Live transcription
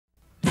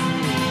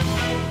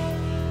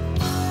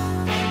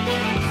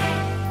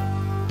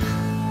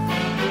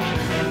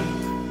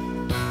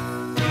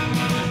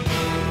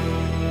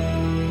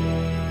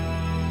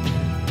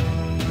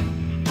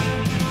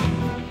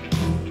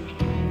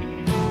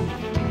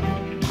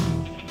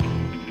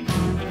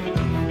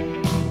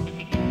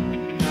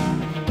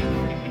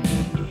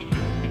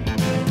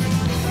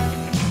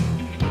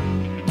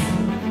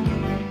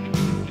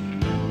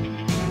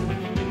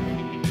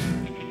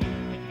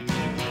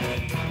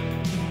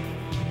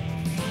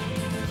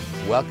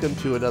Welcome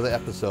to another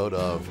episode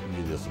of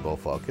Municipal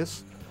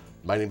Focus.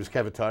 My name is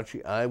Kevin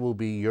Tocci. I will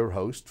be your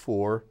host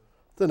for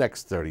the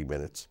next 30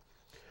 minutes.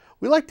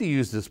 We like to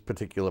use this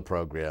particular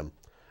program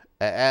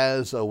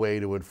as a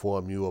way to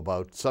inform you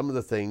about some of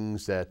the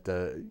things that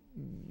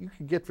you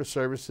can get for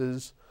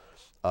services.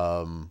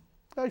 I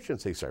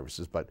shouldn't say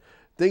services, but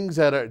things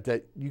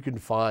that you can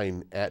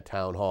find at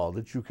Town Hall,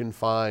 that you can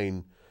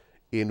find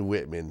in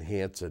Whitman,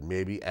 Hanson,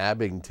 maybe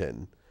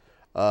Abington.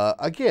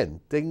 Again,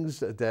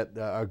 things that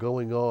are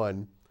going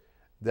on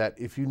that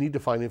if you need to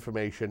find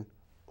information,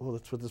 well,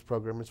 that's what this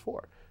program is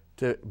for,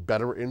 to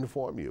better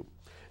inform you.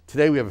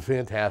 Today we have a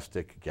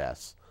fantastic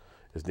guest.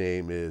 His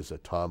name is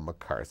Tom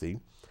McCarthy,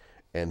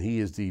 and he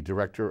is the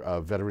Director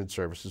of Veteran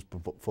Services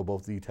for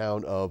both the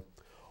town of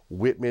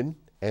Whitman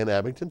and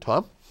Abington.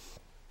 Tom?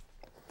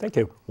 Thank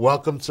you.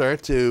 Welcome, sir,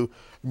 to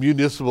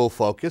Municipal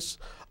Focus.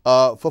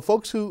 For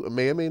folks who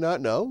may or may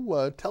not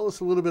know, tell us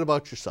a little bit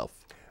about yourself.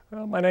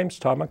 Well, my name's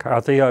Tom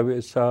McCarthy. I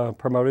was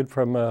promoted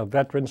from a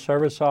Veteran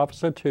Service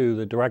Officer to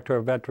the Director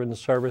of Veteran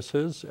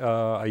Services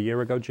a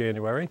year ago,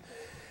 January,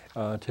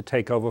 to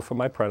take over from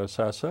my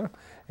predecessor.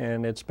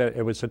 And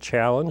it was a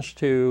challenge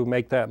to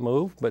make that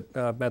move, but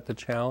I've met the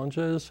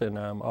challenges, and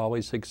I'm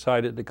always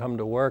excited to come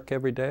to work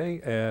every day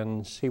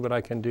and see what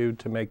I can do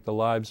to make the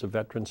lives of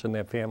veterans and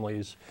their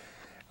families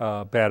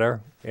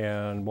better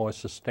and more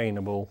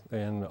sustainable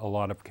in a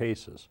lot of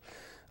cases.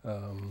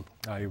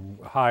 I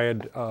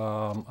hired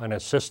an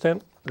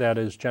assistant that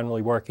is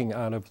generally working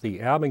out of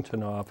the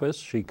Abington office.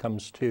 She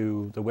comes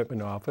to the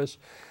Whitman office.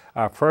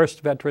 Our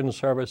first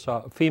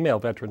female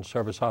veteran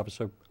service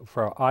officer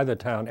for either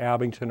town,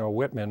 Abington or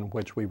Whitman,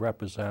 which we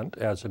represent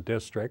as a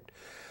district.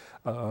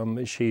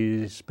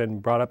 She's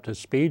been brought up to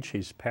speed.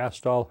 She's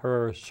passed all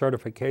her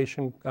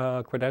certification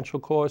credential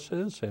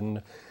courses,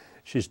 and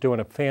she's doing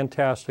a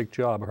fantastic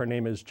job. Her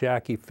name is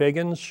Jackie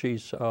Figgins.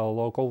 She's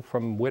local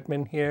from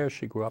Whitman here.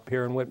 She grew up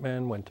here in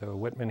Whitman, went to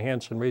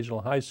Whitman-Hanson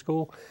Regional High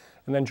School,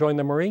 and then joined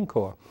the Marine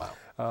Corps.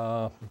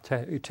 Wow.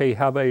 To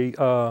have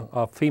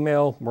a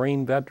female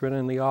Marine veteran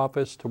in the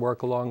office to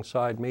work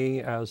alongside me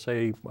as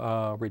a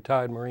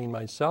retired Marine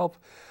myself,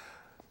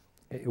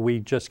 we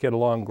just get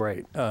along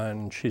great.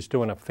 And she's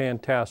doing a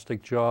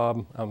fantastic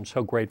job. I'm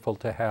so grateful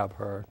to have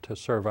her to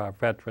serve our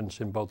veterans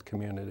in both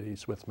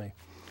communities with me.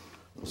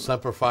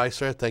 Semper Fi,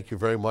 sir. Thank you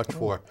very much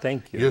for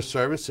your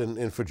service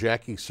and for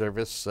Jackie's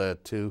service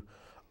to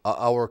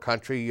our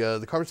country.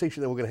 The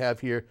conversation that we're going to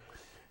have here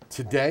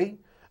today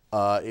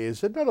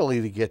is not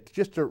only to get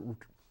just to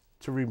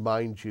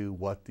remind you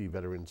what the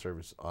Veteran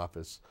Service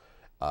Office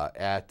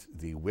at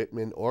the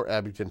Whitman or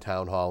Abington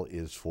Town Hall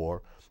is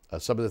for,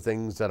 some of the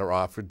things that are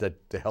offered,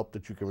 the help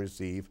that you can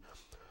receive.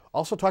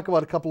 Also talk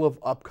about a couple of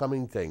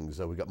upcoming things.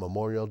 We got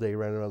Memorial Day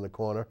right around the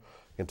corner.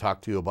 Can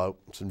talk to you about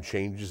some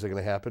changes that are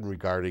going to happen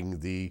regarding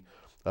the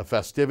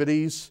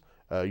festivities.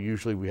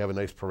 Usually we have a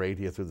nice parade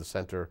here through the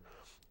center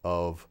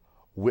of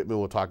Whitman.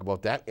 We'll talk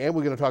about that. And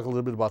we're going to talk a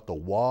little bit about the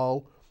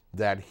wall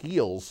that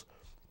heals.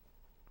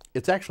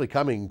 It's actually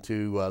coming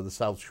to the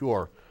South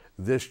Shore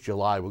this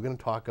July. We're going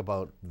to talk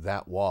about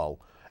that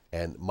wall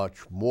and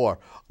much more.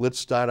 Let's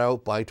start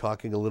out by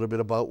talking a little bit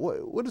about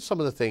what are some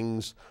of the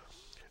things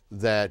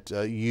that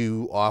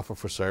you offer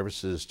for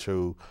services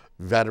to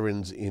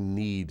veterans in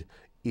need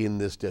in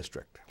this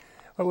district.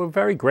 Well, we're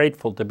very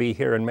grateful to be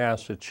here in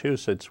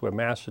Massachusetts, where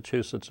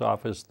Massachusetts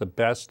offers the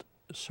best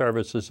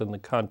services in the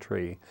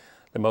country,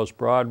 the most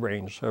broad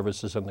range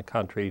services in the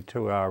country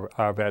to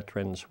our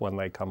veterans when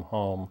they come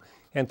home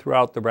and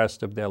throughout the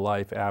rest of their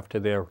life after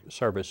their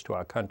service to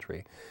our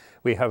country.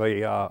 We have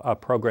a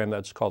program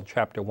that's called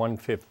Chapter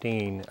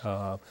 115,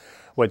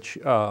 which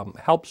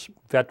helps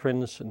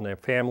veterans and their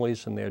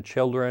families and their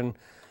children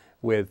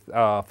with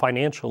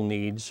financial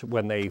needs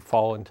when they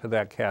fall into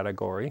that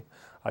category.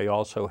 I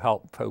also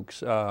help folks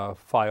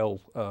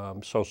file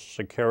Social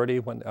Security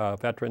when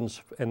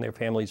veterans and their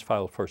families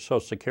file for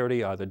Social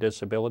Security, either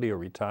disability or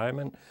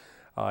retirement.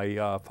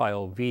 I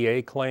file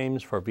VA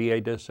claims for VA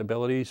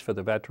disabilities for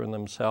the veteran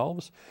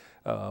themselves,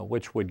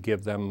 which would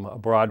give them a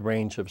broad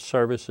range of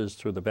services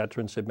through the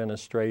Veterans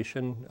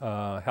Administration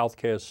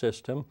healthcare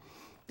system.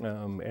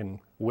 And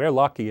we're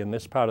lucky in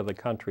this part of the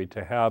country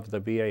to have the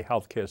VA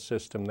healthcare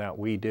system that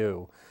we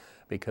do,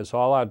 because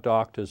all our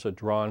doctors are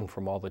drawn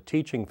from all the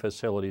teaching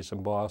facilities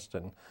in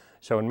Boston.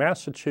 So in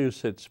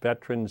Massachusetts,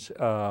 veterans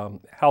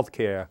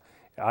healthcare,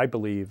 I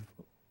believe,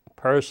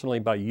 personally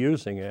by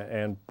using it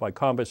and by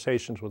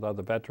conversations with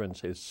other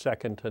veterans, is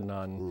second to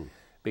none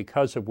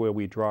because of where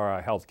we draw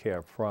our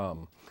healthcare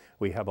from.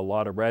 We have a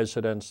lot of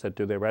residents that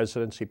do their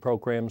residency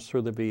programs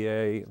through the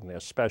VA and their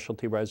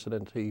specialty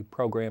residency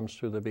programs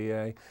through the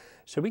VA.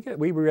 So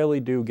we really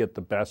do get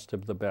the best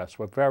of the best.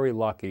 We're very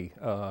lucky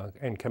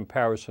in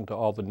comparison to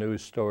all the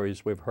news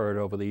stories we've heard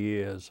over the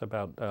years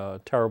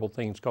about terrible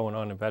things going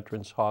on in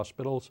veterans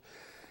hospitals.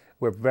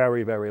 We're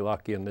very, very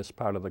lucky in this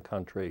part of the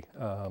country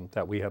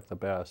that we have the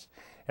best.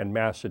 And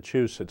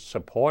Massachusetts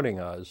supporting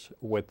us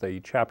with the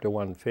Chapter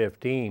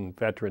 115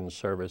 Veterans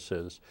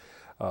Services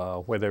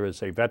where there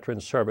is a veteran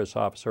service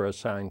officer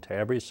assigned to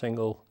every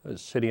single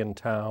city and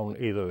town,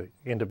 either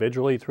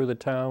individually through the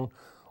town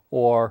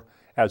or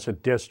as a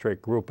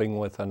district grouping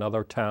with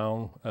another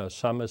town.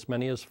 Some as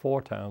many as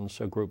 4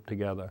 towns are grouped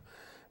together.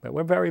 But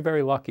we're very,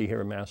 very lucky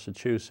here in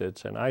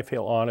Massachusetts, and I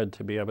feel honored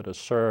to be able to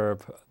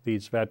serve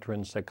these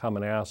veterans that come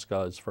and ask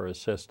us for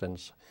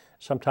assistance.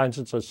 Sometimes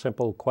it's a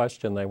simple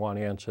question they want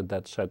answered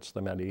that sets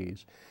them at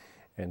ease.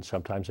 And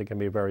sometimes it can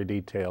be very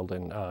detailed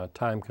and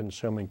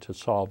time-consuming to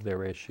solve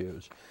their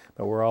issues.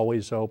 But we're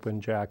always open.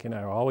 Jackie and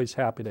I are always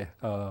happy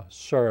to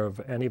serve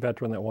any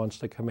veteran that wants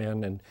to come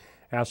in and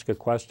ask a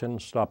question,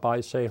 stop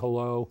by, say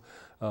hello.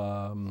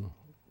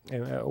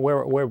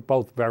 We're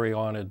both very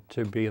honored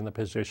to be in the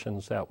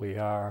positions that we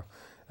are.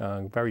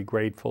 Very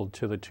grateful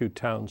to the 2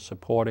 towns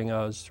supporting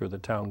us through the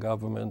town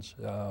governments.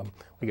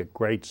 We get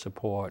great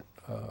support.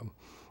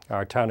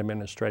 Our town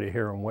administrator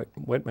here in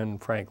Whitman,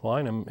 Frank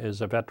Lynham,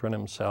 is a veteran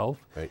himself,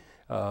 right.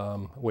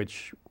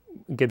 Which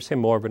gives him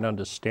more of an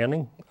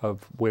understanding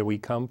of where we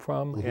come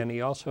from. Mm-hmm. And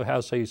he also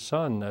has a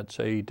son that's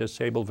a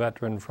disabled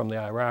veteran from the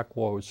Iraq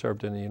War who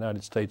served in the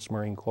United States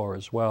Marine Corps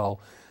as well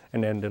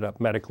and ended up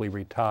medically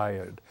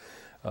retired.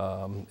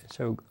 We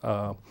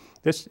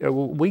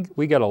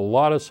get a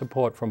lot of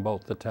support from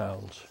both the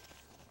towns.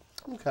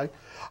 Okay.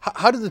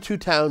 How do the 2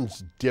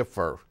 towns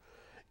differ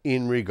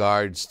in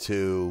regards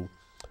to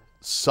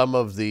some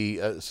of the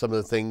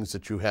things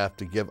that you have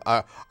to give?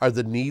 Are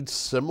the needs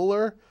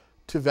similar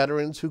to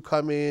veterans who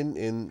come in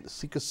and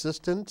seek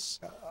assistance?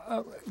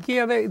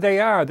 Yeah, they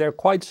are. They're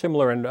quite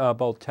similar in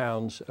both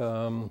towns.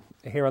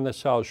 Here on the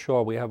South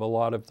Shore, we have a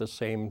lot of the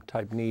same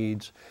type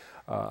needs.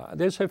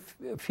 There's a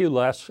few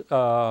less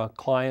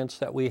clients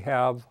that we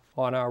have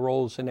on our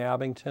rolls in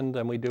Abington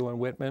than we do in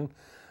Whitman.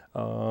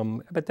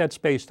 But that's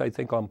based, I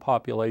think, on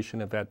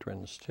population of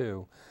veterans,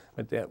 too.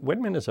 But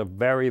Whitman is a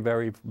very,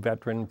 very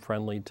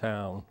veteran-friendly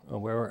town.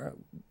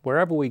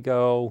 Wherever we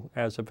go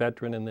as a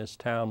veteran in this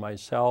town,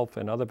 myself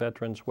and other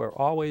veterans, we're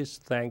always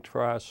thanked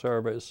for our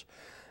service.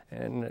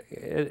 And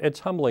it's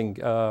humbling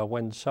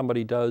when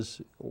somebody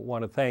does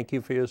want to thank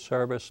you for your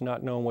service,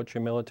 not knowing what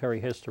your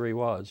military history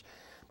was.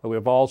 But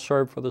we've all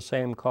served for the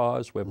same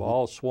cause. We've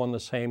all sworn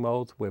the same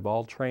oath. We've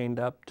all trained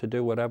up to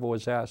do whatever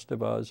was asked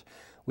of us.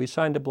 We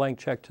signed a blank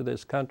check to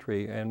this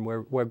country, and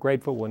we're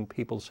grateful when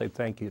people say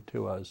thank you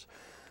to us.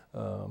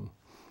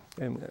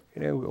 And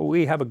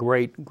we have a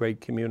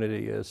great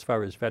community as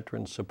far as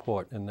veteran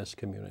support in this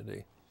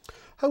community.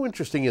 How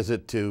interesting is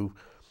it to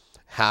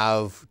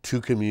have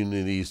 2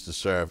 communities to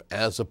serve,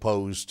 as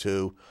opposed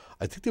to,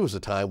 I think there was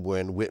a time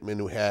when Whitman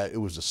it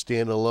was a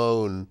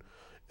standalone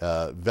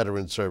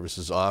Veteran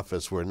Services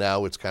Office, where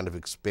now it's kind of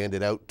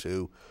expanded out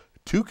to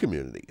 2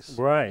 communities.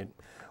 Right.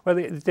 Well,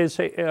 there's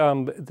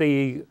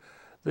the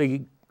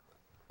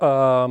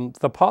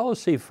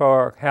policy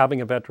for having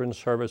a Veteran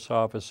Service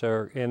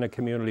Officer in a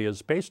community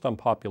is based on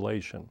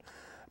population.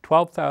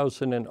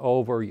 12,000 and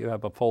over, you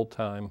have a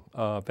full-time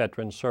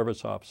Veteran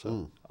Service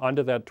Officer.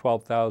 Under that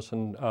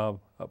 12,000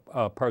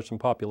 person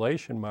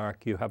population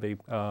mark, you have a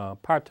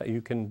part-time.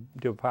 You can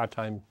do a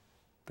part-time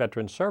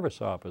Veteran Service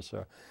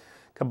Officer.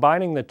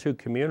 Combining the 2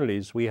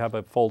 communities, we have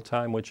a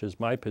full-time, which is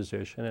my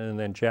position, and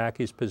then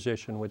Jackie's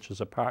position, which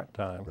is a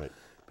part-time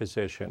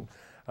position.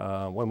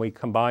 When we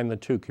combine the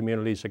 2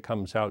 communities, it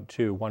comes out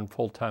to 1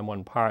 full-time,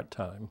 1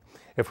 part-time.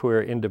 If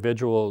we're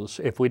individuals,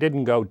 if we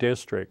didn't go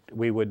district,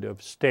 we would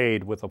have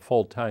stayed with a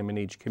full-time in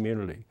each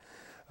community.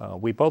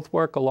 We both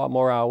work a lot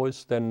more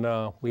hours than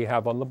we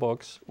have on the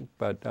books,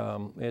 but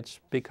it's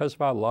because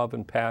of our love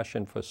and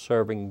passion for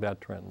serving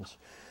veterans.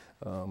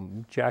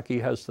 Jackie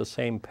has the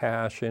same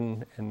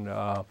passion and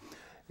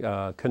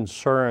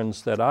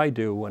concerns that I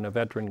do when a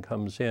veteran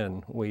comes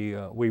in. We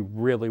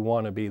really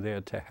want to be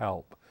there to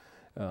help.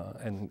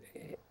 And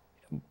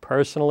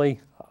personally,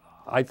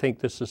 I think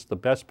this is the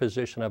best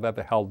position I've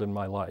ever held in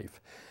my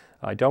life.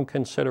 I don't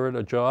consider it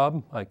a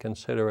job. I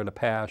consider it a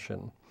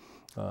passion.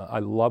 I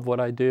love what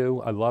I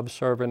do. I love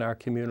serving our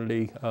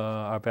community,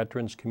 our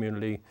veterans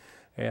community.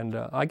 And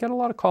I get a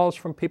lot of calls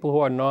from people who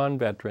are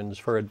non-veterans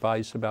for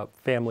advice about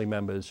family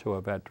members who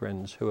are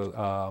veterans who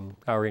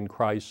are in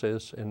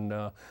crisis, and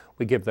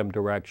we give them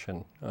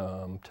direction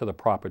to the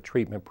proper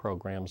treatment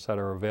programs that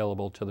are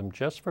available to them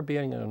just for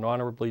being an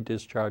honorably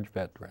discharged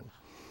veteran.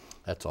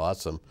 That's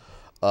awesome.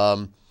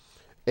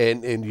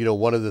 And you know,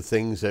 one of the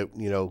things that,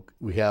 you know,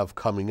 we have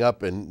coming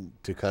up, and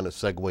to kind of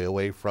segue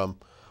away from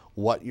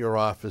what your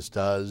office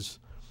does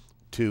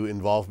to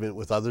involvement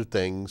with other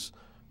things,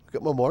 we've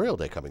got Memorial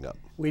Day coming up.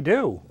 We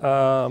do.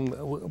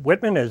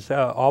 Whitman has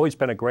always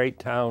been a great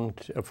town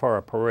for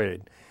a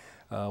parade.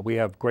 We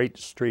have great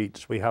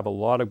streets. We have a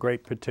lot of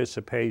great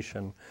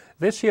participation.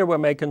 This year we're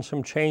making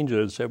some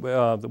changes.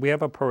 We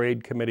have a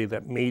parade committee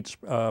that meets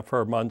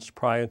for months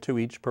prior to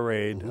each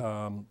parade,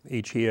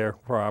 each year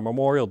for our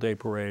Memorial Day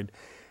parade.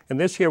 And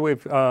this year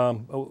it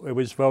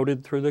was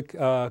voted through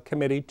the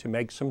committee to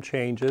make some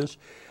changes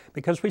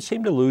because we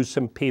seem to lose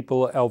some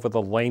people over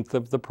the length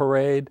of the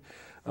parade.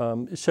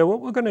 So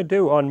what we're going to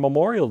do on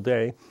Memorial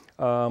Day,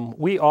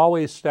 We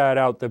always start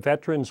out, the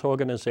veterans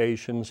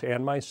organizations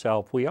and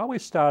myself, we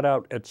always start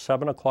out at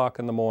 7 o'clock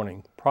in the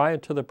morning prior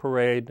to the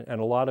parade,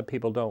 and a lot of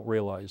people don't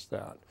realize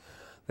that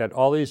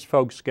all these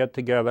folks get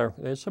together.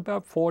 There's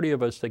about 40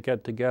 of us that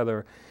get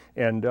together,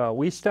 and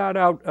we start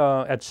out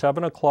at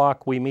 7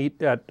 o'clock. We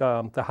meet at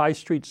the High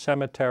Street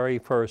Cemetery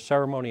for a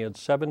ceremony at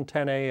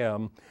 7:10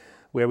 a.m.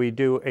 where we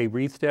do a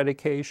wreath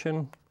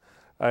dedication,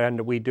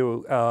 and we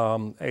do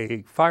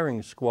a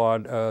firing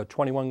squad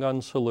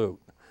 21-gun salute.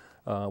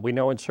 We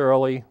know it's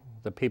early.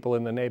 The people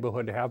in the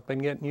neighborhood have been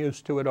getting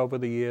used to it over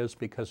the years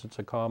because it's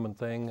a common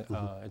thing.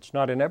 It's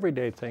not an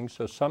everyday thing,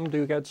 so some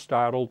do get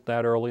startled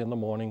that early in the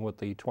morning with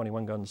the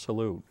 21-gun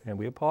salute, and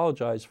we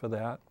apologize for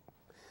that.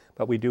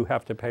 But we do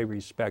have to pay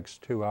respects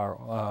to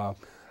our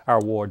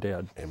war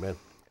dead. Amen.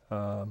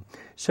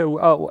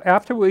 So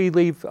after we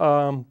leave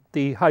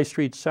the High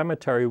Street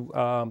Cemetery,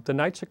 the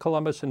Knights of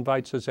Columbus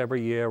invites us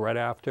every year right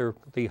after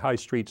the High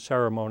Street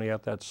ceremony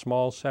at that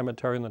small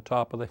cemetery on the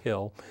top of the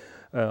hill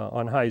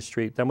on High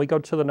Street. Then we go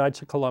to the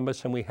Knights of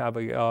Columbus and we have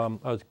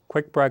a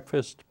quick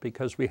breakfast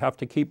because we have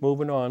to keep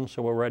moving on,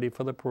 so we're ready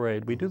for the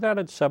parade. We do that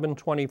at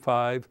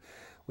 7:25.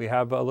 We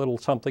have a little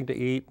something to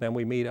eat, then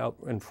we meet out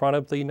in front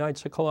of the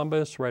Knights of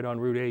Columbus right on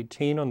Route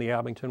 18 on the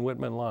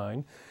Abington-Whitman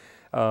line.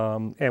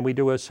 And we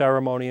do a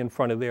ceremony in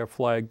front of their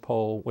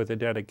flagpole with a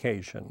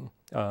dedication,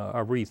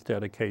 a wreath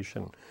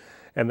dedication.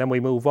 And then we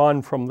move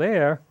on from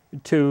there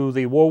to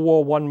the World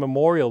War I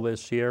Memorial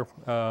this year.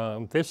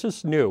 This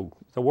is new.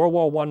 The World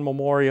War I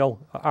Memorial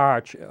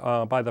Arch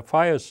by the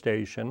fire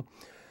station.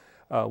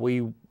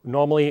 We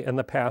normally in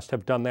the past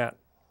have done that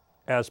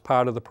as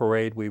part of the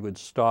parade. We would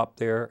stop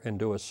there and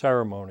do a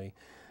ceremony.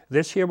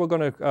 This year we're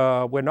going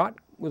to,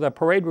 the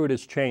parade route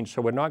has changed,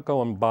 so we're not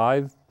going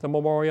by the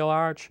Memorial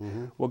Arch.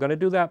 We're going to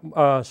do that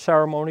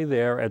ceremony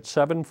there at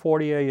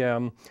 7:40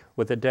 a.m.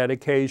 with a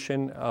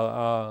dedication,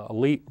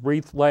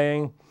 wreath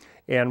laying,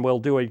 and we'll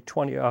do a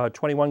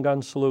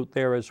 21-gun salute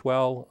there as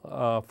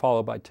well,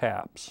 followed by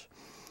taps.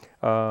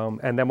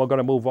 And then we're going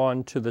to move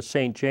on to the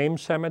St.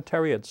 James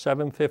Cemetery at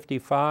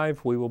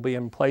 7:55. We will be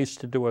in place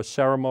to do a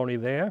ceremony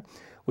there.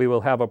 We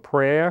will have a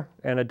prayer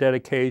and a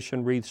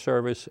dedication wreath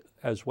service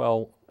as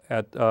well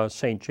at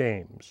St.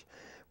 James.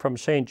 From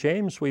St.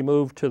 James, we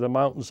move to the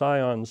Mount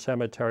Zion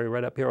Cemetery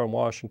right up here on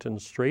Washington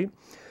Street.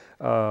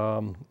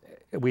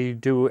 We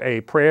do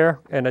a prayer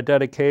and a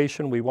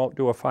dedication. We won't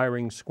do a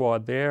firing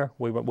squad there.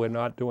 We're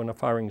not doing a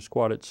firing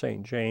squad at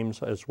St.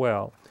 James as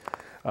well.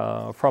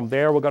 From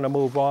there, we're going to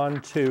move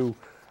on to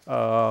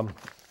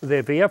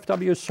the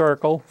VFW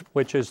Circle,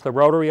 which is the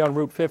Rotary on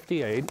Route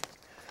 58,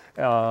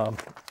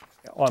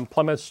 on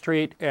Plymouth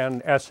Street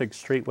and Essex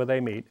Street where they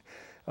meet.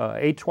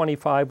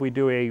 8:25, we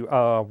do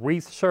a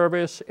wreath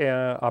service,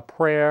 a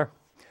prayer,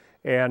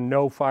 and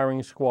no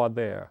firing squad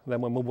there.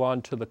 Then we'll move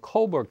on to the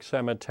Colebrook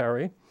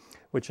Cemetery,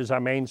 which is our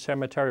main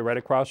cemetery right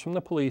across from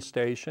the police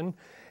station.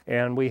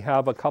 And we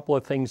have a couple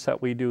of things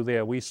that we do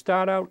there. We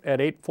start out at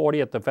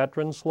 8:40 at the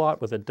Veterans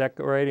Lot with a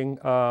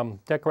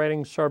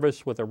decorating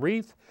service with a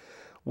wreath.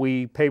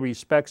 We pay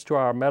respects to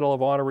our Medal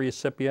of Honor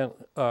recipient,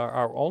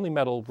 our only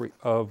Medal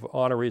of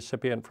Honor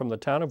recipient from the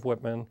town of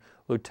Whitman,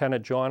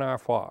 Lieutenant John R.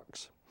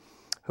 Fox,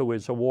 who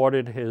was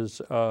awarded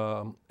his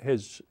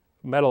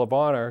Medal of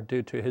Honor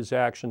due to his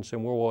actions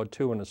in World War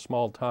II in a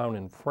small town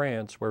in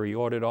France where he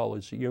ordered all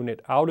his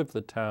unit out of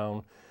the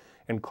town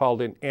and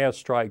called in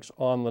airstrikes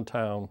on the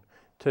town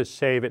to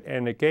save it.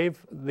 And it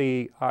gave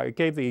the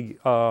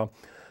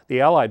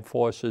Allied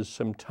forces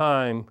some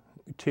time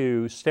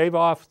to stave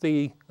off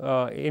the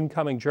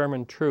incoming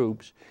German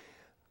troops,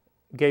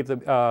 gave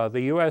the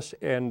U.S.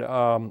 and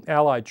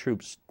Allied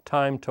troops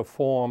time to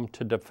form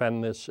to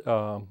defend this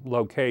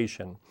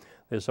location.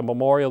 There's a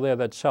memorial there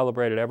that's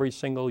celebrated every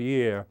single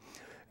year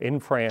in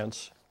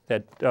France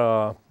that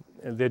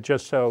they're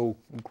just so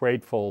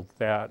grateful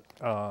that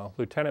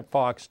Lieutenant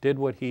Fox did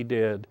what he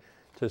did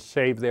to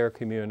save their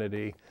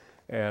community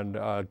and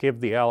give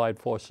the Allied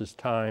forces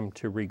time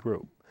to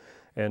regroup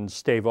and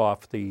stave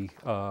off the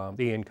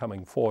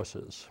incoming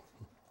forces.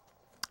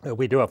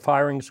 We do a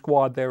firing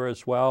squad there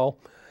as well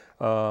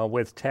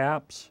with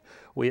taps.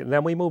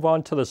 Then we move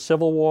on to the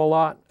Civil War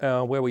lot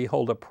where we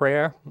hold a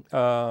prayer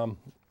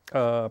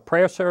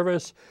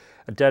service,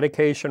 a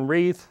dedication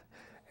wreath,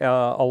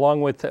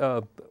 along with,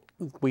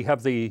 we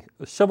have the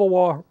Civil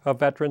War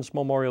Veterans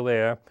Memorial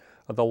there,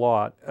 the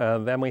lot.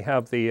 Then we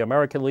have the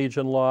American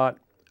Legion lot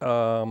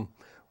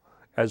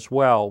as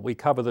well. We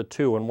cover the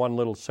two in one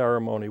little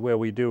ceremony where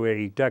we do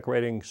a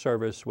decorating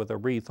service with a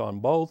wreath on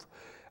both,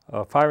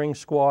 firing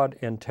squad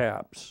and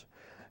taps.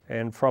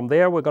 And from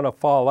there, we're going to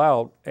fall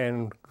out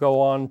and go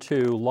on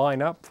to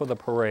line up for the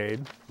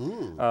parade,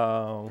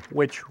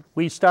 which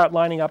we start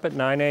lining up at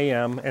 9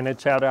 a.m., and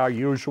it's at our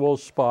usual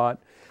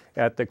spot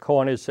at the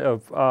corners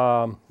of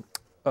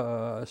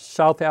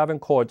South Ave and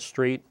Court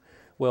Street.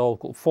 We'll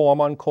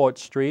form on Court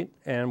Street,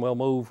 and we'll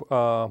move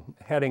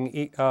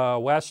heading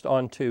west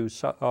onto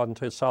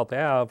South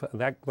Ave.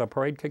 The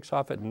parade kicks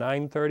off at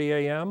 9:30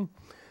 a.m.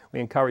 We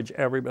encourage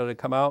everybody to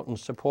come out and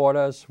support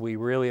us. We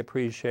really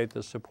appreciate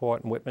the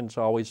support, and Whitman's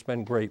always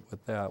been great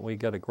with that. We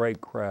get a great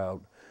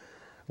crowd.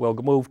 We'll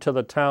move to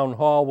the town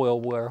hall.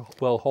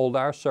 We'll hold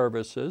our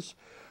services.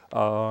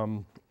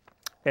 And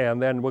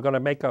then we're going to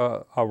make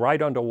a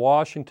right onto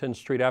Washington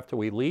Street after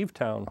we leave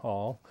town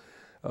hall.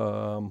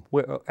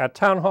 At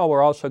town hall,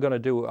 we're also going to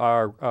do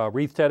our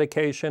wreath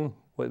dedication.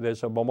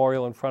 There's a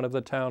memorial in front of the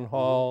town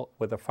hall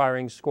with a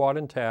firing squad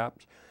and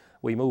taps.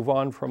 We move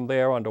on from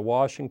there onto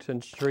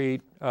Washington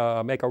Street,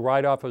 make a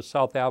right off of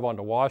South Ave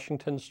onto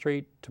Washington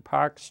Street to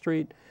Park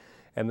Street,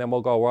 and then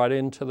we'll go right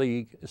into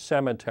the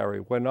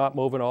cemetery. We're not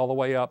moving all the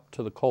way up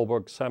to the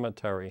Colebrook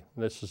Cemetery.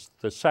 This is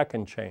the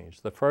second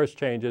change. The first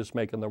change is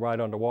making the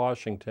right onto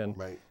Washington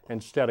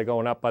instead of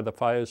going up by the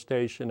fire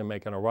station and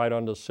making a right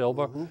onto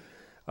Silver.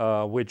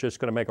 We're just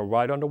going to make a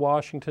right onto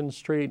Washington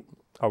Street,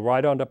 a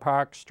right onto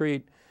Park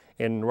Street,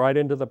 and right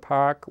into the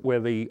park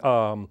where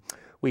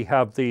we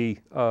have the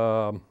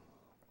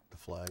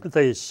flag,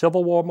 the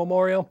Civil War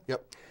Memorial.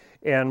 Yep.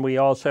 And we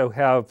also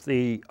have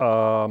the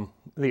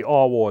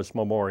All Wars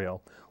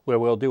Memorial, where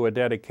we'll do a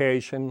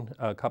dedication,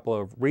 a couple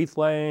of wreath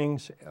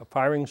layings, a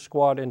firing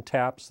squad and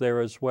taps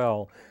there as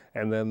well.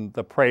 And then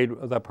the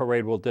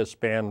parade will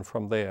disband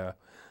from there.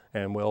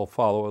 And we'll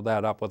follow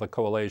that up with a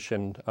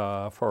collation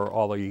for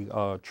all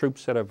the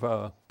troops that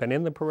have been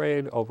in the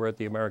parade over at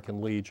the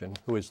American Legion,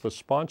 who is the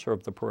sponsor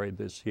of the parade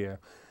this year.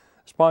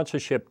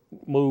 Sponsorship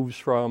moves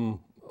from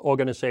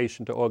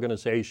organization to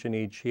organization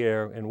each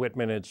year. In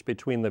Whitman, it's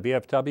between the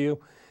VFW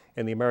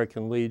and the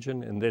American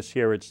Legion, and this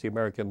year it's the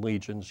American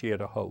Legion's year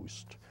to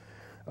host.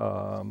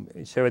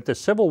 So at the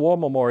Civil War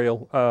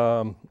Memorial,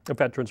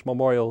 Veterans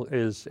Memorial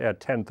is at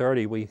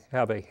 10:30. We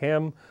have a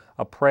hymn,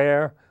 a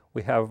prayer,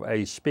 we have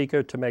a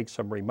speaker to make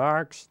some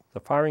remarks, the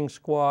firing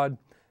squad,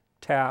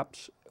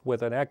 taps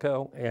with an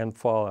echo, and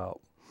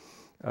fallout.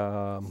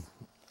 And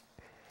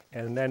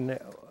then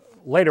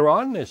later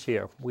on this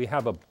year, we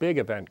have a big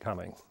event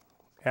coming.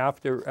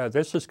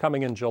 This is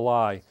coming in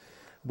July.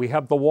 We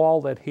have the Wall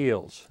That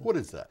Heals. What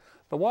is that?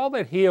 The Wall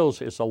That Heals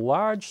is a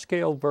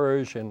large-scale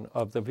version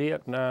of the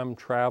Vietnam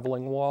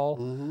traveling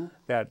wall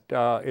that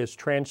is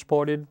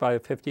transported by a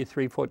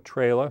 53-foot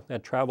trailer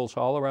that travels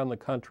all around the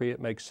country. It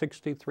makes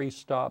 63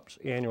 stops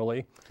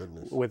annually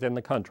within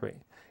the country.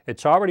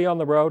 It's already on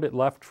the road. It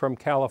left from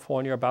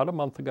California about a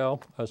month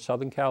ago,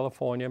 Southern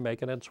California,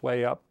 making its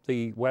way up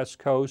the West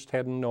Coast,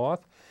 heading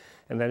north.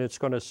 And then it's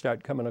going to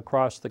start coming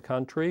across the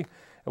country.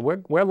 And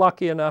we're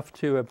lucky enough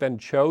to have been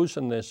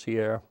chosen this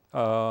year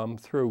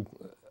through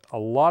a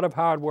lot of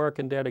hard work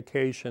and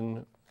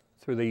dedication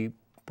through the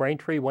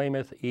Braintree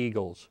Weymouth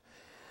Eagles.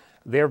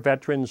 Their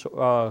veterans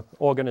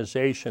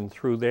organization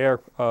through their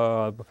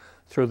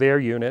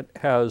unit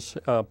has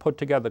put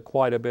together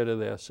quite a bit of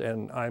this.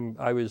 And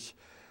I was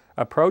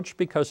approached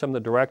because I'm the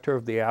director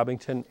of the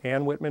Abington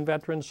and Whitman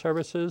Veterans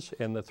Services,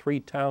 and the 3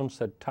 towns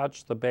that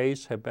touch the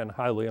base have been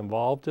highly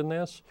involved in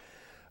this.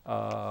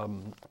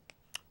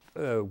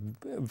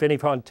 Vinnie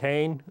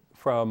Fontaine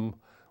from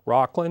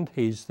Rockland,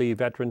 he's the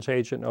veterans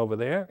agent over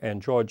there,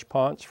 and George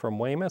Ponce from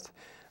Weymouth,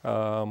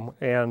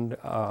 and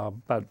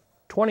about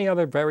 20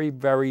 other very,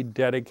 very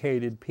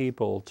dedicated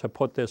people to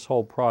put this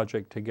whole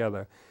project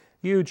together.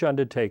 Huge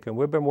undertaking.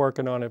 We've been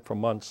working on it for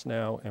months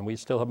now, and we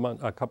still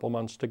have a couple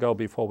months to go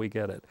before we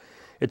get it.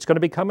 It's going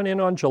to be coming in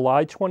on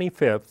July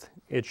 25th.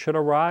 It should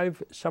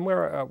arrive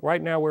somewhere,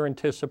 right now we're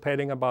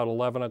anticipating about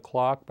 11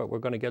 o'clock, but we're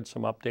going to get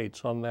some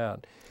updates on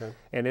that. Okay.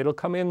 And it'll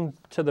come in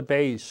to the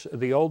base,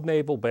 the old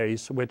naval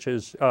base, which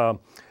is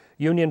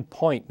Union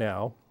Point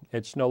now.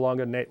 It's no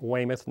longer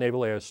Weymouth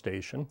Naval Air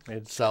Station.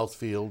 It's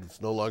Southfield.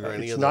 It's no longer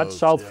any of those.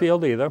 It's not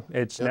Southfield either.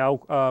 It's Yep.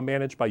 now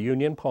managed by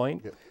Union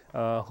Point. Yep.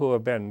 Who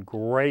have been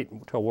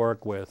great to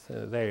work with.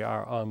 They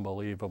are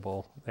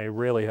unbelievable. They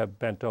really have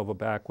bent over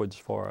backwards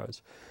for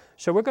us.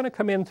 So we're going to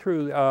come in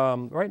through,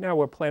 right now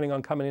we're planning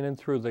on coming in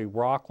through the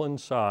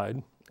Rockland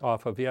side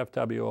off of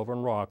VFW over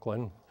in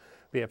Rockland,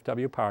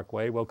 VFW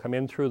Parkway. We'll come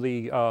in through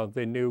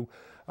the new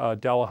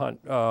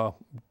Delahunt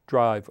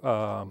Drive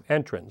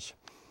entrance.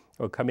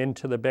 We'll come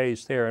into the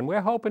base there, and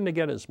we're hoping to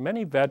get as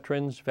many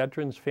veterans,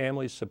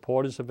 families,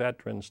 supporters of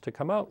veterans to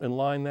come out and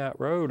line that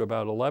road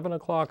about 11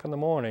 o'clock in the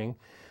morning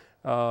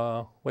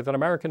with an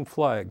American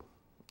flag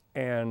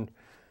and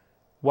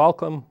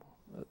welcome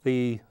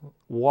the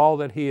Wall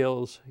That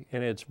Heals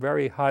in its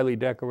very highly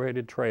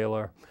decorated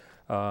trailer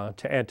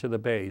to enter the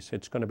base.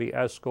 It's going to be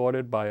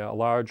escorted by a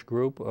large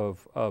group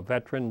of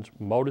veterans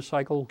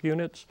motorcycle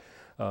units,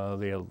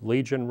 the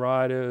Legion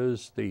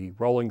Riders, the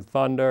Rolling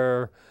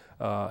Thunder,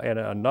 and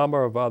a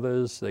number of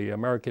others, the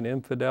American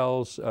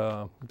Infidels.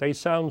 They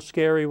sound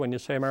scary when you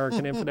say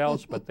American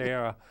Infidels, but they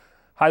are a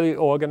highly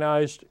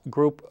organized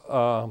group.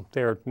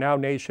 They're now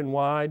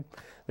nationwide.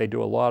 They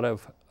do a lot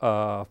of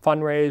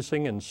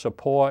fundraising and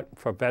support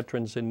for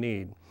veterans in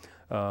need.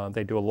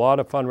 They do a lot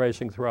of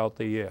fundraising throughout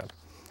the year.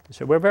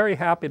 So we're very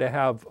happy to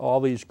have all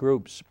these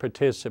groups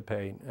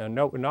participate. And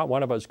no, not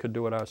one of us could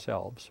do it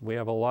ourselves. We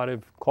have a lot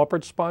of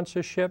corporate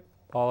sponsorship.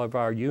 All of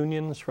our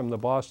unions from the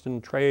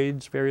Boston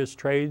trades, various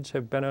trades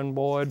have been on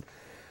board.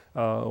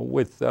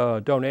 with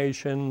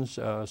donations.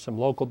 Some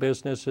local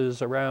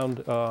businesses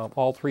around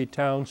all three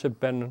towns have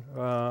been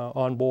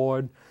on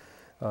board,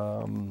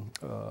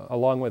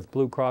 along with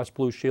Blue Cross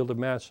Blue Shield of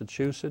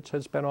Massachusetts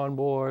has been on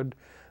board.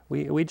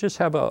 We just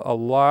have a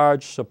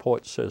large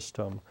support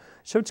system.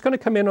 So it's going to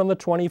come in on the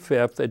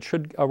 25th. It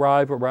should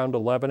arrive around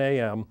 11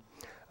 a.m.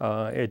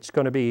 It's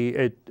going to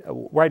be,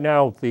 right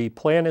now the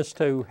plan is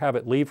to have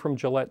it leave from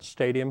Gillette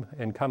Stadium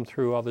and come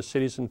through all the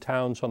cities and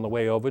towns on the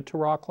way over to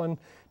Rockland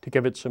to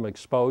give it some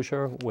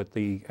exposure with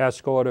the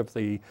escort of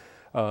the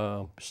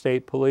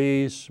state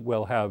police.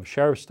 We'll have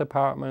sheriff's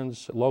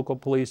departments, local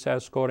police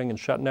escorting and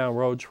shutting down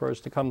roads for us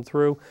to come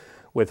through.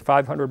 With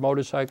 500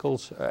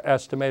 motorcycles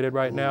estimated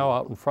right now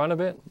out in front of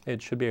it,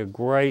 it should be a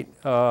great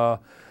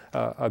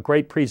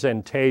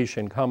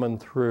presentation coming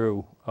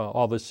through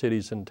all the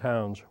cities and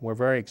towns. We're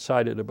very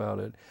excited about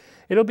it.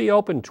 It'll be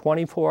open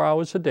 24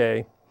 hours a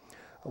day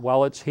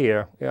while it's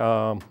here.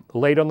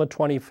 Late on the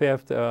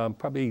 25th,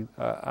 probably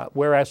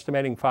we're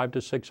estimating 5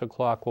 to 6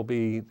 o'clock will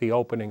be the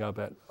opening of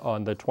it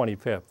on the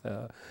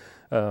 25th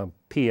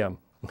p.m.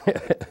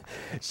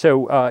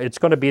 So it's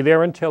going to be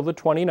there until the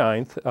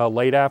 29th,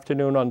 late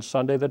afternoon on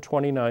Sunday the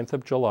 29th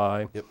of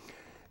July. Yep.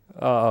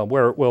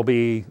 Where it will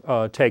be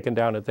taken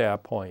down at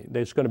that point.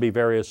 There's going to be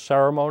various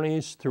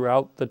ceremonies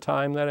throughout the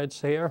time that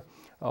it's here.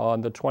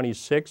 On the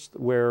 26th,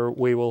 where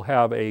we will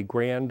have a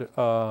grand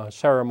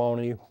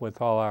ceremony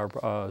with all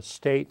our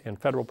state and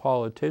federal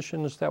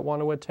politicians that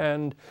want to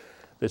attend.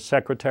 The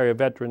Secretary of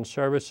Veteran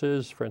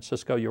Services,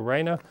 Francisco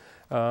Urena,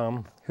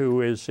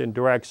 who is in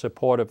direct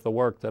support of the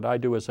work that I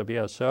do as a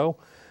VSO,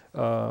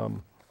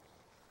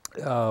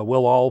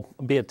 will all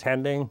be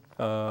attending.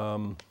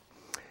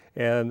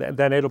 And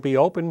then it'll be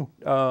open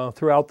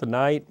throughout the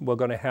night. We're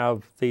going to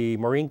have the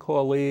Marine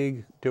Corps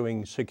League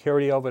doing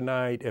security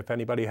overnight. If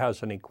anybody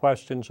has any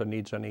questions or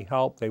needs any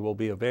help, they will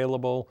be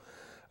available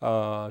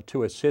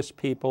to assist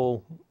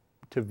people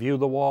to view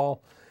the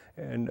wall.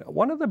 And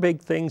one of the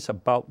big things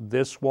about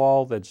this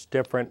wall that's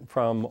different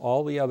from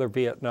all the other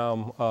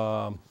Vietnam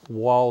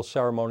wall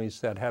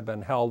ceremonies that have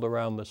been held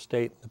around the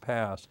state in the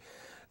past,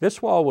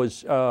 this wall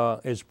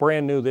is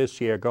brand new this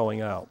year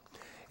going out.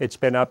 It's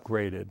been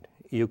upgraded.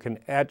 You can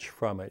etch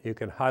from it. You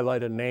can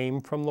highlight a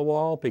name from the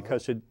wall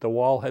because the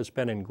wall has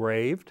been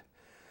engraved.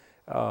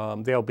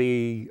 There'll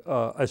be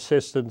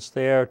assistance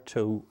there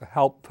to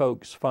help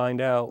folks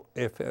find out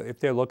if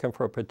they're looking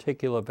for a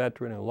particular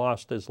veteran who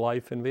lost his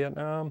life in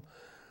Vietnam,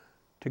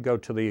 to go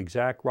to the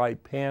exact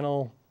right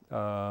panel.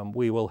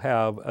 We will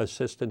have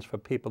assistance for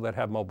people that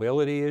have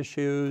mobility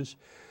issues.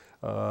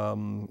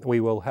 We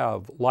will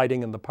have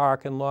lighting in the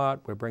parking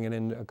lot. We're bringing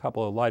in a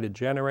couple of lighted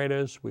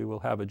generators. We will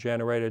have a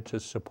generator to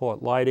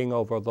support lighting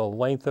over the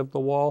length of the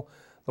wall.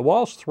 The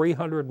wall's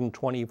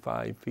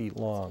 325 feet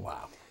long.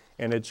 Wow.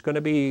 And it's going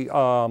to be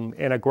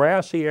in a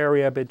grassy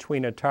area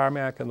between a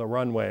tarmac and the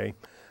runway.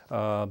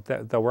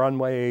 The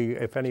runway,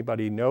 if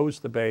anybody knows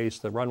the base,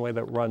 the runway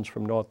that runs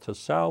from north to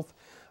south,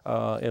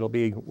 it'll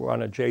be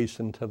run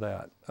adjacent to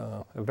that.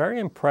 Very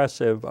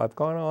impressive. I've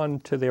gone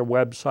on to their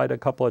website a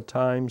couple of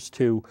times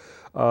to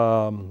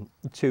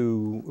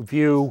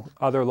view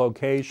other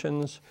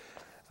locations,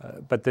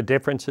 but the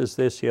difference is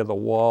this year, the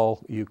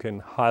wall, you can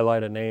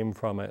highlight a name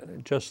from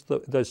it, just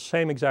the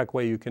same exact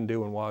way you can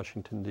do in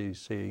Washington,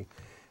 D.C.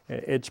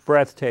 It's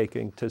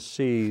breathtaking to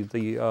see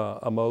the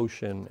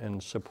emotion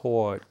and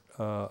support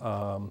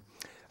of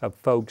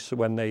folks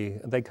when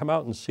they come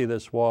out and see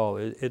this wall.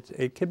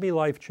 It can be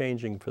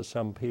life-changing for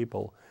some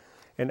people.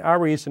 And our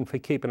reason for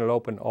keeping it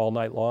open all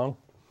night long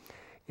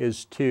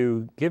is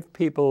to give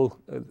people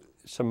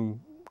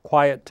some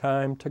quiet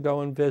time to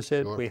go and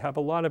visit. Sure. We have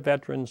a lot of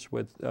veterans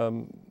with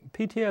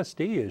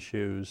PTSD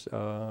issues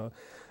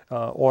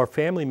or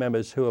family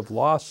members who have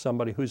lost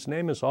somebody whose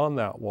name is on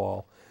that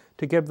wall,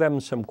 to give them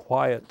some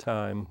quiet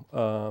time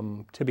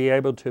to be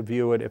able to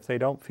view it if they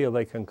don't feel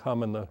they can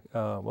come in the,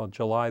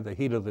 July, the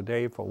heat of the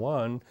day for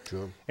one,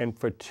 sure. And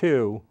for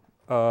two,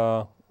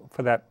 for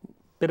that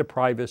bit of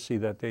privacy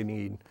that they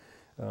need.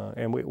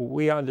 And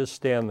we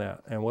understand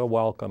that, and we're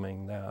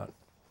welcoming that.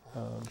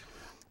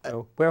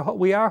 So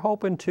we are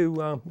hoping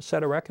to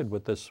set a record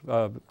with this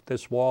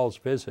wall's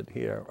visit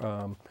here.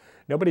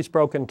 Nobody's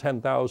broken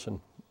 10,000.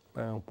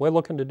 We're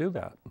looking to do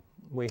that.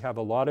 We have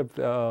a lot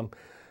of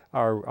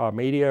our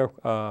media,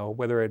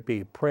 whether it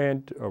be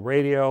print or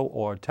radio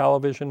or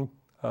television,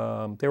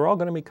 they're all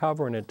going to be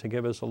covering it to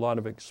give us a lot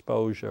of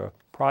exposure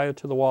prior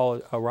to the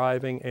wall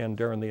arriving and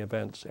during the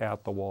events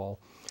at the wall.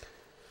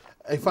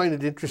 I find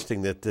it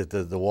interesting that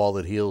the wall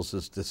that heals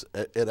is this.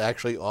 It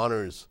actually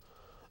honors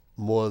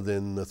more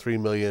than the 3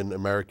 million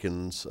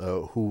Americans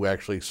who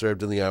actually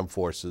served in the armed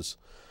forces.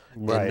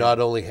 Right. It not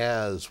only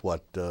has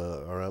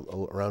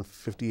around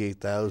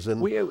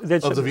 58,000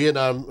 of the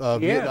Vietnam,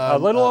 a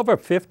little over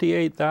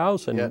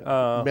 58,000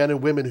 men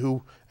and women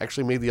who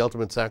actually made the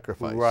ultimate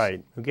sacrifice.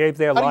 Right, who gave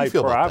their life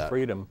for our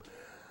freedom.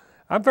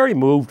 I'm very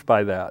moved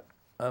by that.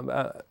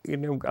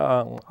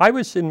 I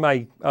was in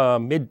my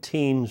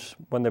mid-teens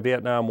when the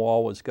Vietnam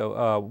war was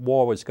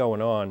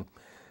going on,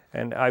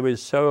 and I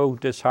was so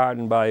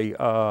disheartened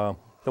by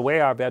the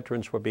way our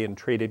veterans were being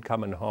treated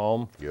coming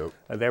home. Yep.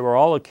 They were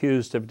all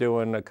accused of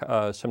doing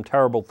some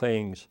terrible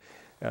things.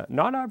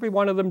 Not every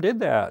one of them did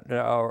that.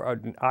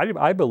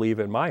 I believe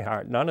in my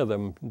heart none of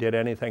them did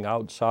anything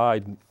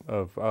outside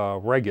of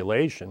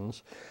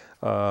regulations.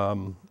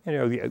 You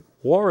know,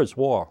 war is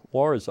war.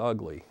 War is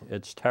ugly.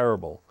 It's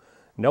terrible.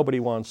 Nobody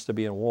wants to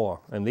be in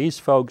war. And these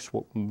folks,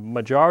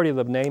 majority of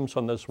the names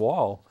on this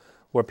wall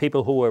were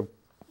people who were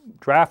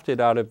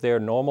drafted out of their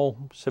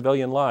normal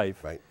civilian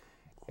life, right,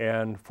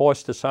 and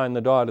forced to sign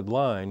the dotted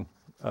line,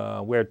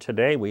 where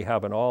today we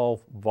have an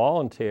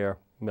all-volunteer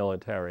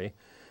military.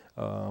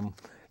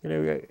 You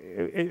know,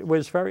 it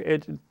was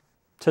very,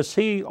 to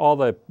see all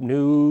the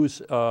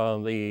news,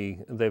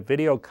 the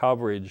video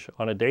coverage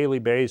on a daily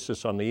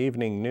basis on the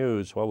evening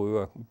news, well, we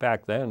were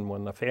back then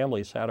when the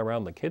family sat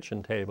around the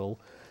kitchen table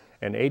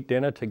and ate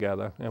dinner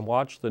together and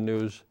watched the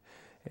news.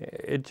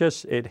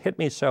 It hit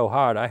me so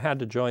hard. I had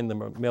to join the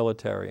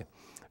military.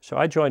 So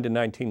I joined in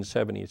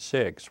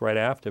 1976, right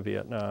after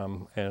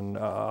Vietnam, and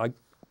I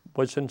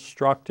was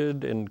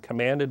instructed and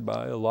commanded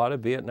by a lot of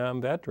Vietnam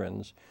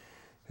veterans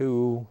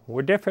who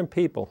were different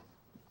people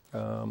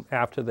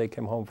after they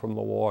came home from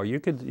the war. You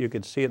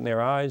could see it in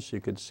their eyes.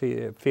 You could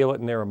feel it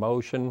in their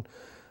emotion.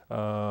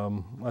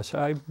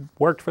 I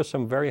worked for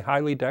some very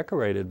highly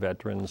decorated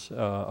veterans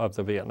of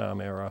the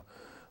Vietnam era.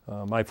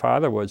 My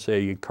father was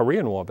a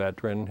Korean War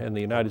veteran in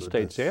the United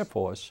States Air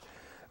Force.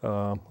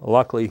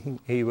 Luckily,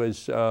 he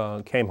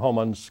came home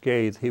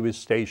unscathed. He was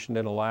stationed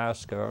in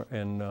Alaska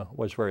and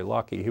was very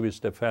lucky. He was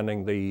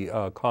defending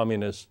the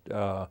communist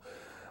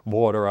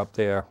border up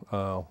there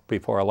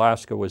before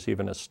Alaska was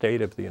even a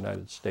state of the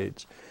United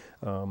States.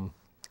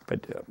 But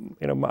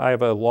you know, I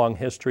have a long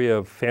history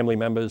of family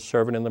members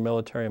serving in the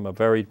military. I'm a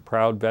very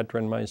proud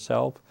veteran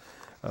myself.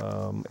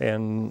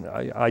 And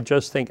I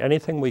just think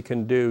anything we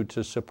can do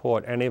to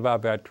support any of our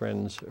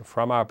veterans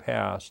from our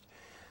past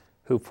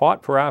who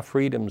fought for our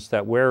freedoms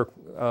that we're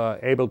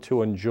able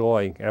to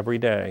enjoy every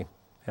day.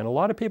 And a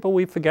lot of people,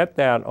 we forget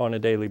that on a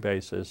daily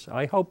basis.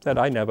 I hope that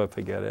I never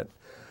forget it.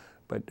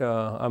 But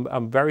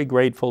I'm very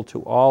grateful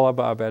to all of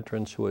our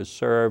veterans who have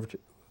served,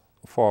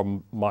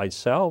 for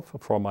myself,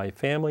 for my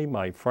family,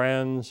 my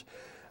friends.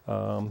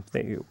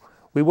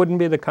 We wouldn't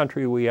be the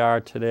country we are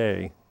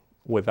today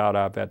without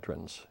our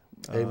veterans.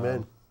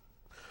 Amen.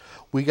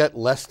 We got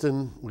less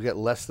than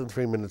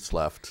 3 minutes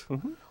left.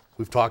 Mm-hmm.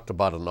 We've talked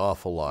about an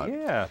awful lot.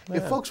 Yeah.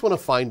 If folks want to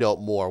find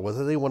out more,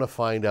 whether they want to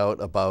find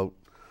out about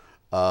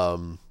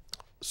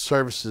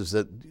services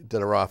that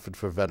are offered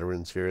for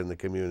veterans here in the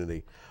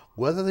community,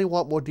 whether they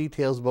want more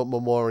details about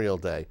Memorial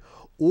Day,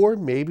 or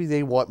maybe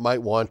they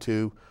might want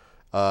to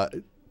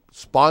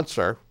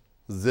sponsor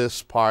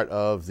this part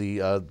of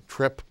the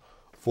trip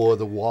for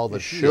the Wall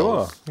That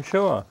Heals.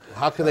 Sure.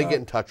 How can they get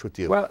in touch with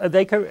you? Well,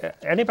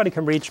 anybody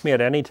can reach me at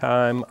any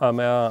time. I'm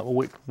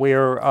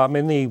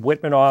in the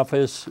Whitman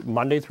office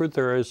Monday through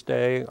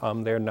Thursday.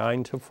 I'm there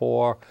 9 to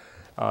 4.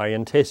 I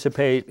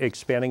anticipate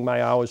expanding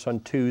my hours on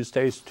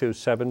Tuesdays to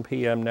 7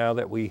 p.m. now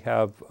that we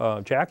have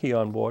Jackie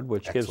on board,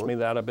 which Excellent. gives me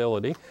that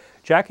ability.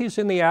 Jackie's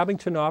in the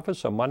Abington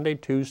office on Monday,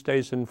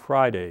 Tuesdays, and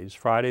Fridays.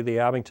 Friday, the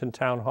Abington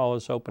Town Hall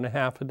is open a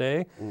half a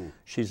day.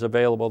 She's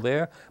available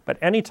there. But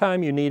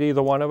anytime you need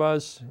either one of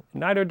us,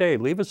 night or day,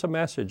 leave us a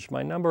message.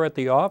 My number at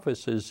the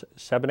office is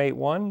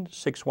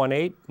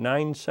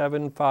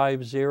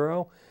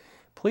 781-618-9750.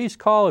 Please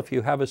call if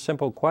you have a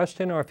simple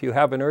question or if you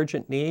have an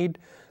urgent need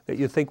that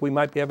you think we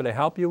might be able to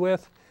help you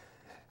with.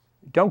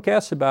 Don't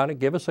guess about it.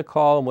 Give us a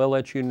call and we'll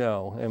let you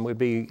know, and we'd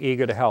be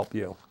eager to help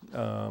you.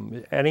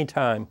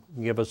 Anytime,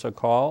 give us a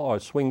call or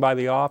swing by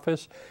the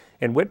office.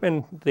 In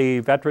Whitman, the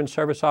Veteran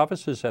Service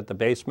Office is at the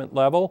basement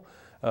level.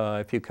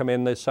 If you come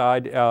in this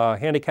side,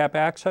 handicap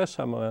access,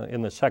 I'm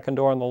in the second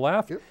door on the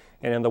left. Yep.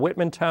 And in the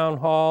Whitman Town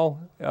Hall,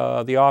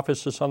 the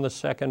office is on the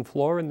second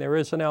floor, and there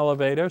is an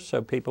elevator,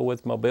 so people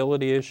with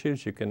mobility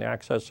issues, you can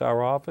access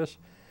our office.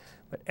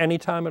 But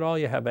anytime at all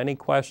you have any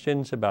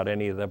questions about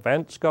any of the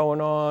events going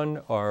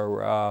on,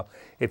 or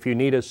if you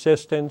need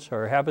assistance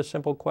or have a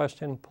simple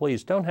question,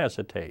 please don't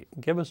hesitate.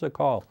 Give us a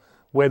call.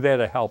 We're there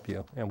to help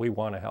you, and we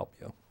want to help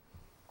you.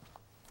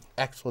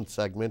 Excellent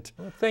segment.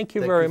 Well, thank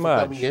you very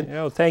much.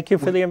 Thank you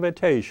for the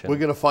invitation. We're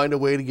going to find a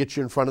way to get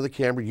you in front of the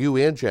camera, you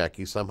and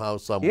Jackie, somehow,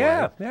 some way.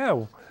 Yeah.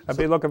 I'd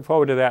be looking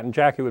forward to that, and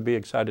Jackie would be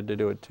excited to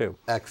do it too.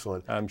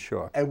 Excellent. I'm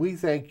sure. And we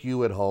thank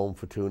you at home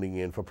for tuning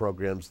in for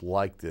programs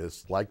like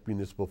this, like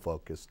Municipal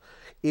Focus.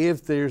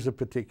 If there's a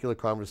particular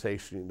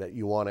conversation that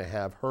you want to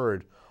have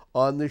heard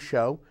on the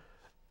show,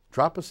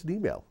 drop us an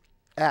email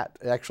at,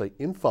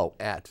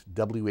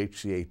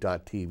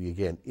 info@whca.tv.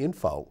 Again,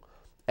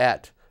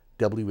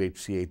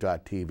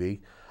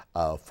 info@whca.tv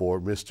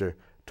for Mr.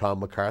 Tom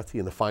McCarthy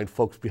and the fine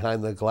folks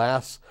behind the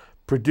glass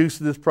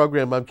producing this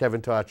program. I'm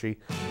Kevin Tocci.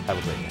 Have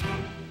a great day.